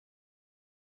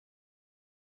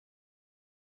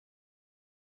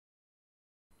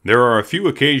There are a few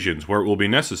occasions where it will be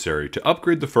necessary to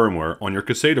upgrade the firmware on your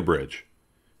Caseta bridge.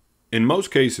 In most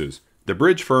cases, the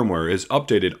bridge firmware is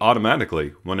updated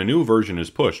automatically when a new version is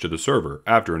pushed to the server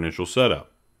after initial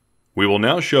setup. We will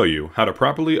now show you how to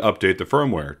properly update the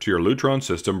firmware to your Lutron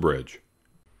system bridge.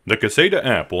 The Caseta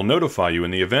app will notify you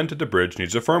in the event that the bridge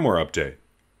needs a firmware update.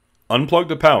 Unplug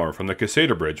the power from the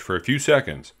Caseta bridge for a few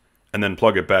seconds, and then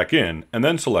plug it back in and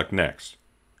then select Next.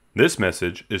 This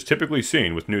message is typically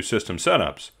seen with new system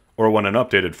setups or when an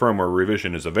updated firmware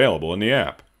revision is available in the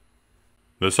app.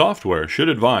 The software should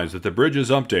advise that the bridge is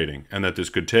updating and that this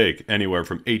could take anywhere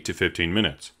from 8 to 15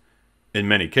 minutes. In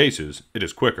many cases, it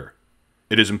is quicker.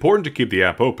 It is important to keep the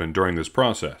app open during this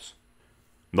process.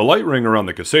 The light ring around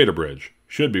the Caseta bridge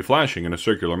should be flashing in a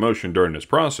circular motion during this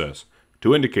process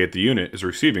to indicate the unit is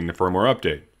receiving the firmware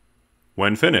update.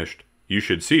 When finished, you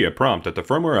should see a prompt that the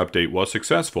firmware update was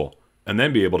successful and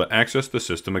then be able to access the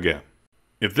system again.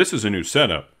 If this is a new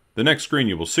setup, the next screen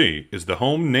you will see is the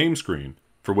Home Name screen,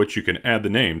 for which you can add the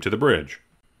name to the bridge.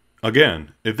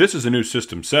 Again, if this is a new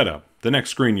system setup, the next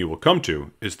screen you will come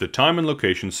to is the Time and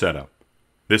Location Setup.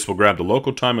 This will grab the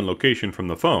local time and location from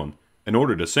the phone in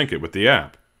order to sync it with the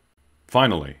app.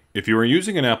 Finally, if you are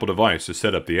using an Apple device to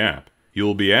set up the app, you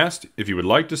will be asked if you would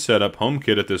like to set up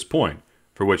HomeKit at this point,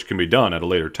 for which can be done at a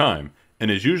later time and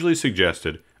is usually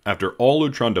suggested after all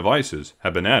Lutron devices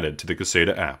have been added to the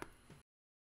Caseta app.